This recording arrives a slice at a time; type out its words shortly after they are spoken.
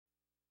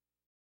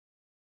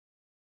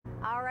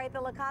All right, the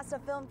La Costa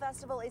Film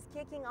Festival is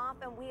kicking off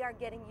and we are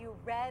getting you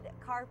red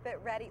carpet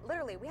ready.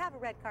 Literally, we have a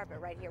red carpet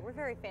right here. We're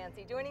very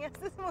fancy. Joining us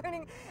this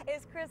morning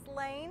is Chris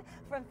Lane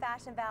from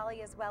Fashion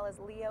Valley, as well as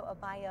Leo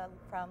Abaya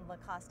from La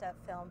Costa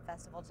Film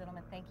Festival.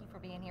 Gentlemen, thank you for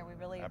being here. We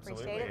really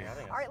appreciate it.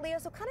 All right, Leo,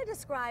 so kind of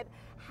describe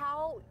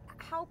how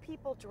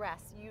people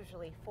dress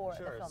usually for the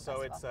film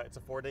festival. So it's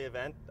a 4-day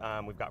event.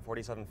 We've got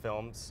 47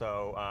 films.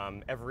 So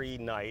every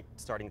night,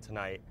 starting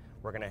tonight,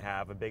 we're going to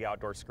have a big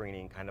outdoor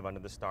screening kind of under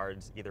the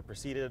stars, either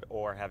preceded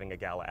or having a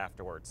gala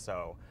afterwards.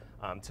 So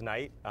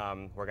tonight,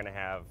 we're going to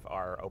have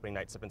our opening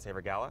night Sip and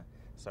Savor Gala.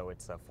 So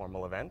it's a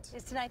formal event.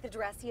 Is tonight the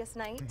dressiest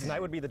night?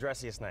 Tonight would be the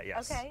dressiest night,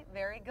 yes. Okay,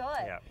 very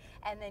good. Yeah.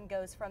 And then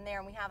goes from there.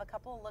 And we have a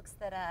couple of looks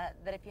that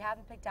if you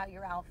haven't picked out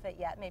your outfit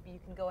yet, maybe you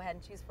can go ahead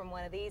and choose from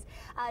one of these.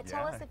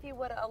 Tell us, if you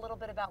would, a little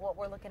bit about what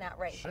we're looking at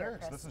right here,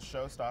 Chris. Sure. So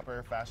this is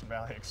Showstopper Fashion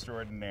Valley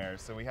Extraordinaire.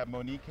 So we have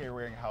Monique here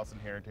wearing House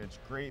and Heritage.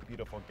 Great,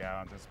 beautiful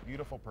gowns. This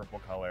beautiful purple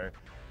color.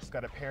 She's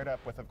got it paired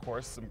up with, of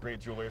course, some great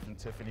jewelry from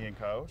Tiffany &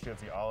 Co. She has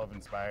the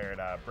olive-inspired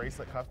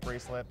bracelet, cuff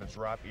bracelet, the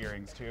drop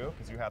earrings, too,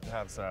 because you have to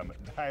have some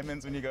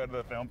diamonds when you go to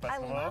the film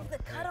festival. I love the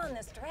cut on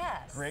this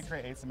dress. Great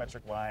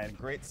asymmetric line.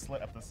 Great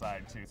slit up the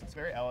side, too. So it's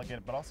very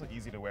elegant, but also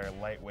easy to wear,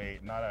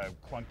 lightweight, not a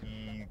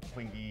clunky,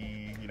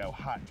 clingy,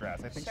 hot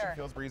dress. I think she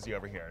feels breezy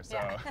over here. So.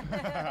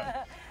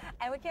 Yeah.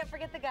 And we can't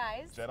forget the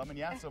guys. Gentlemen,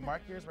 yeah. So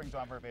Mark here's wearing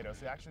John Barbados.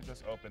 They actually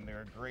just opened.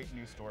 They're a great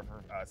new store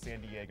for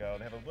San Diego.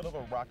 They have a little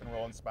bit of rock and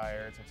roll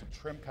inspired, so it's a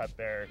trim cut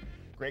there.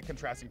 Great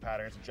contrasting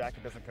patterns. The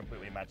jacket doesn't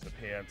completely match the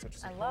pants, which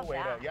is a cool way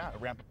to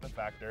ramp up the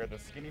factor. The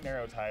skinny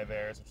narrow tie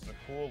there, which is a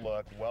cool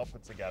look, well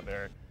put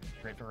together.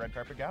 Great for red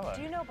carpet gala.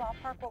 Do you know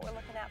ballpark what we're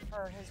looking at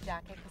for his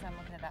jacket? Because I'm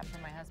looking at that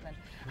for my husband.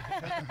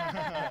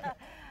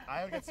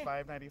 I think it's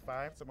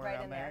 $5.95, somewhere right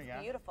around in there. It's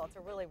yeah. beautiful. It's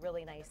a really,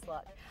 really nice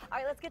look. All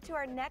right, let's get to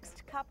our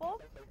next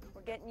couple.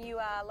 We're getting you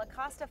La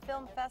Costa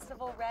Film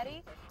Festival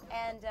ready,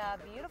 and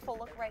beautiful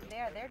look right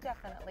there. They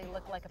definitely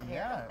look like a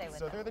pair, don't they?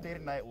 So they're the day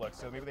to night look.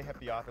 So maybe they hit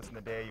the office in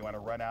the day. You want to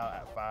run out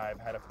at 5,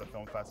 head up to the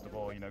film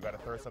festival. Got to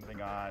throw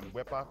something on,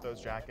 whip off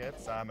those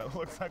jackets. It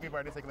looks like we've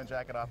already taken the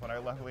jacket off on our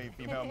lovely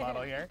female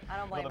model here. I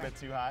don't blame her. A little bit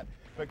too hot.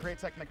 But great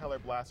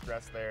Technicolor blast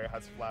dress there,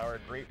 has flower,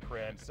 great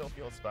print, still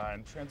feels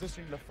fun.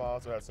 Transitioning to fall,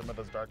 so it has some of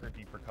those darker,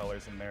 deeper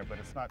colors in there, but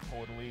it's not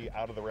totally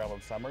out of the realm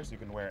of summer, so you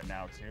can wear it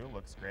now too.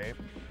 Looks great.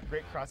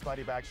 Great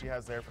crossbody bag she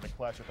has there for the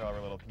clutch with all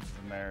her little pieces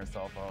in there,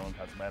 cell phone,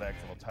 cosmetics,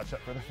 a little touch up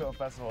for the film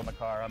festival in the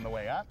car on the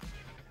way up.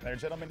 And our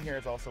gentleman here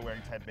is also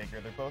wearing Ted Baker.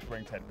 They're both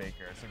wearing Ted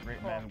Baker, so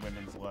great men,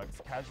 women's looks.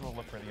 Casual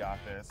look for the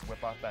office.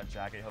 Whip off that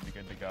jacket, he'll be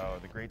good to go.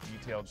 The great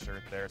detailed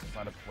shirt there, so it's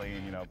not a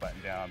plain,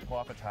 button down. Pull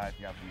off a tie if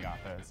you have in the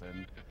office,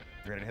 and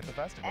you're ready to hit the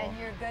festival. And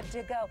you're good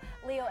to go.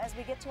 Leo, as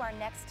we get to our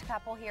next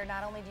couple here,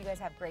 not only do you guys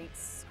have great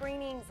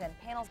screenings and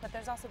panels, but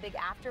there's also big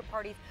after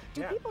parties.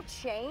 Do people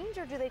change,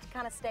 or do they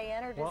kind of stay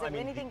in, or does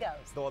anything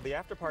goes? Well, the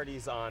after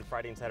parties on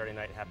Friday and Saturday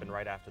night happen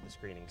right after the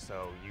screening,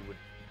 so you would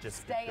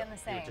just stay in the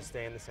same. You would just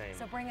stay in the same.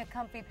 So bring a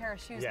comfy pair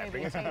of shoes. Yeah, maybe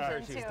bring a pair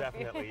of shoes, too.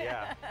 definitely.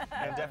 Yeah,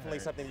 and definitely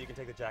something that you can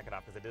take the jacket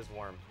off because it is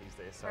warm these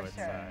days. So it's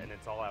and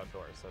it's all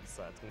outdoors, so it's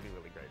going to be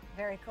really great.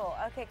 Very cool.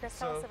 Okay, Chris,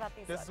 tell us about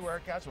these. This is where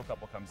a casual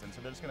couple comes in. So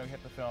they're just going to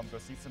hit the film, go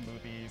see some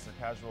movies, or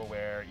casual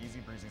wear,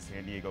 easy breezy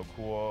San Diego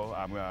cool.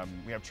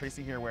 We have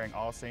Tracy here wearing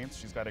All Saints.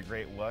 She's got a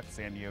great look,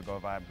 San Diego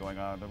vibe going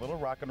on. They're a little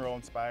rock and roll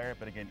inspired,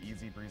 but again,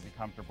 easy breezy,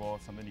 comfortable.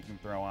 Something you can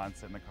throw on,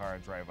 sit in the car,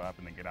 drive up,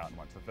 and then get out and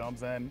watch the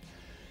films in.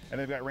 And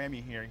they've got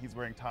Ramy here. He's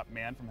wearing Top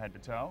Man from head to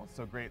toe.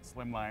 So great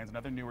slim lines.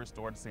 Another newer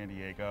store to San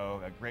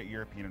Diego. A great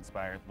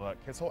European-inspired look.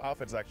 His whole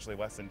outfit's actually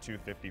less than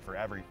 $250 for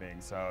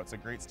everything. So it's a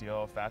great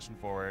steal,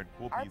 fashion-forward,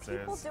 cool pieces. Are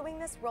people doing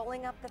this,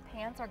 rolling up the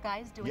pants? Are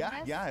guys doing this?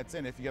 Yeah, it's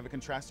in. If you have a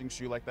contrasting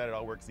shoe like that, it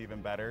all works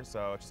even better.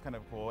 So it's just kind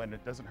of cool, and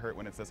it doesn't hurt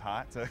when it's this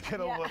hot to get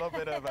a little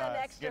bit of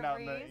skin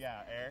out in the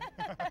air.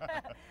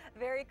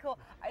 Very cool.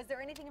 Is there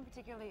anything in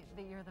particular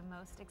that you're the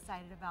most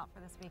excited about for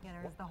this weekend,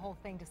 or is the whole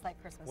thing just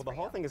like Christmas? Well, the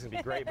whole thing is going to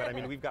be great, but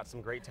we've got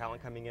some great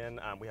talent coming in.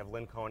 We have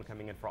Lynn Cohen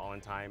coming in for All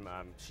in Time.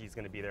 She's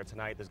going to be there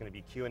tonight. There's going to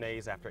be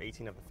Q&As after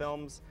 18 of the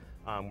films.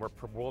 We're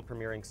world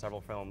premiering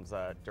several films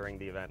during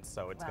the event,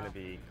 so it's going to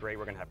be great.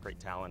 We're going to have great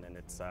talent, and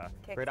it's a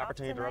great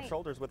opportunity to rub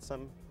shoulders with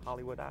some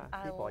Hollywood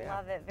people. I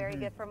love it. Very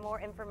good. For more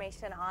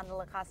information on the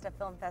La Costa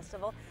Film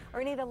Festival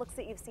or any of the looks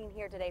that you've seen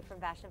here today from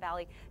Fashion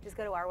Valley, just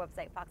go to our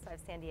website,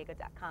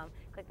 fox5sandiego.com.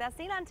 Click that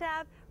Scene On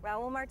tab.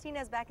 Raul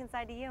Martinez, back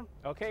inside to you.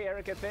 Okay,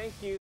 Erica, thank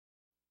you.